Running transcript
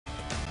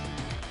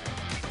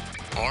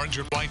Orange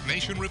and White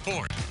Nation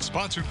Report,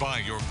 sponsored by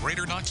your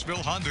Greater Knoxville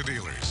Honda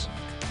dealers.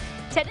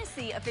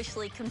 Tennessee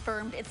officially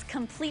confirmed its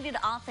completed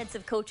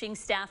offensive coaching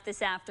staff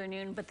this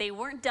afternoon, but they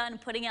weren't done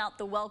putting out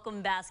the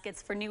welcome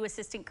baskets for new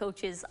assistant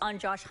coaches on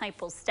Josh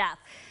Heupel's staff.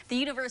 The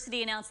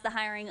university announced the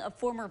hiring of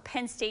former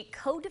Penn State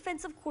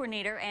co-defensive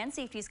coordinator and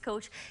safeties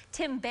coach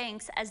Tim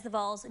Banks as the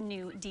Vols'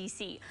 new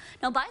DC.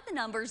 Now, by the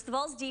numbers, the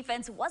Vols'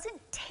 defense wasn't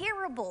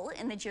terrible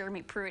in the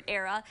Jeremy Pruitt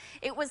era.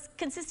 It was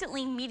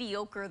consistently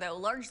mediocre, though,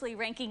 largely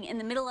ranking in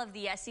the middle of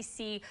the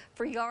SEC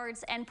for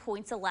yards and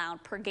points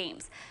allowed per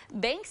games.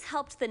 Banks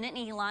helped the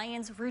Nittany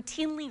Lions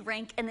routinely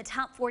rank in the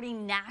top 40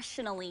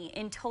 nationally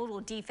in total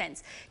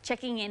defense,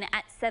 checking in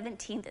at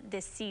 17th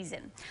this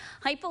season.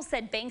 Heupel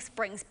said Banks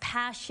brings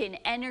passion,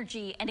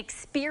 energy, and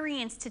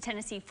experience to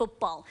Tennessee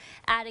football,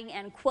 adding,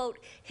 and quote,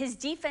 his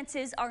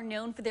defenses are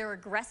known for their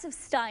aggressive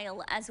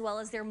style as well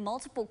as their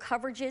multiple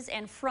coverages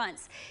and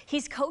fronts.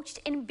 He's coached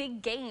in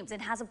big games and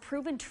has a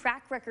proven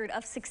track record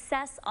of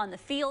success on the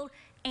field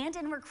and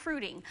in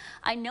recruiting.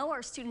 I know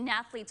our student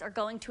athletes are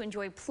going to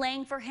enjoy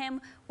playing for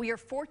him. We are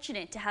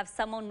fortunate to have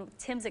someone with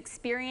Tim's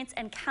experience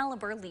and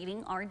caliber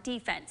leading our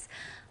defense.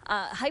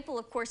 Heupel,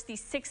 of course, the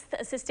 6th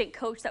assistant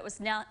coach that was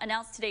now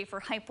announced today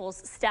for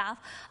Heupel's staff,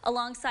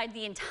 alongside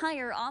the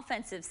entire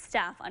offensive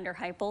staff under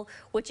Heupel,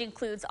 which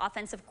includes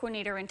offensive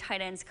coordinator and tight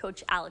ends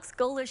coach Alex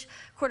Golish,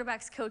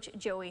 quarterbacks coach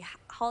Joey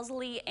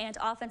Halsley, and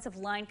offensive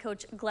line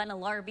coach Glenn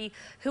Alarby,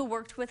 who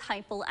worked with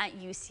Heupel at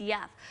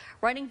UCF.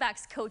 Running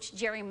backs coach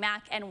Jerry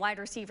Mack and wide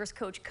receivers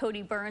coach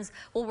Cody Burns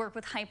will work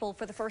with Heupel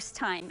for the first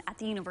time at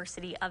the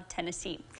University of Tennessee.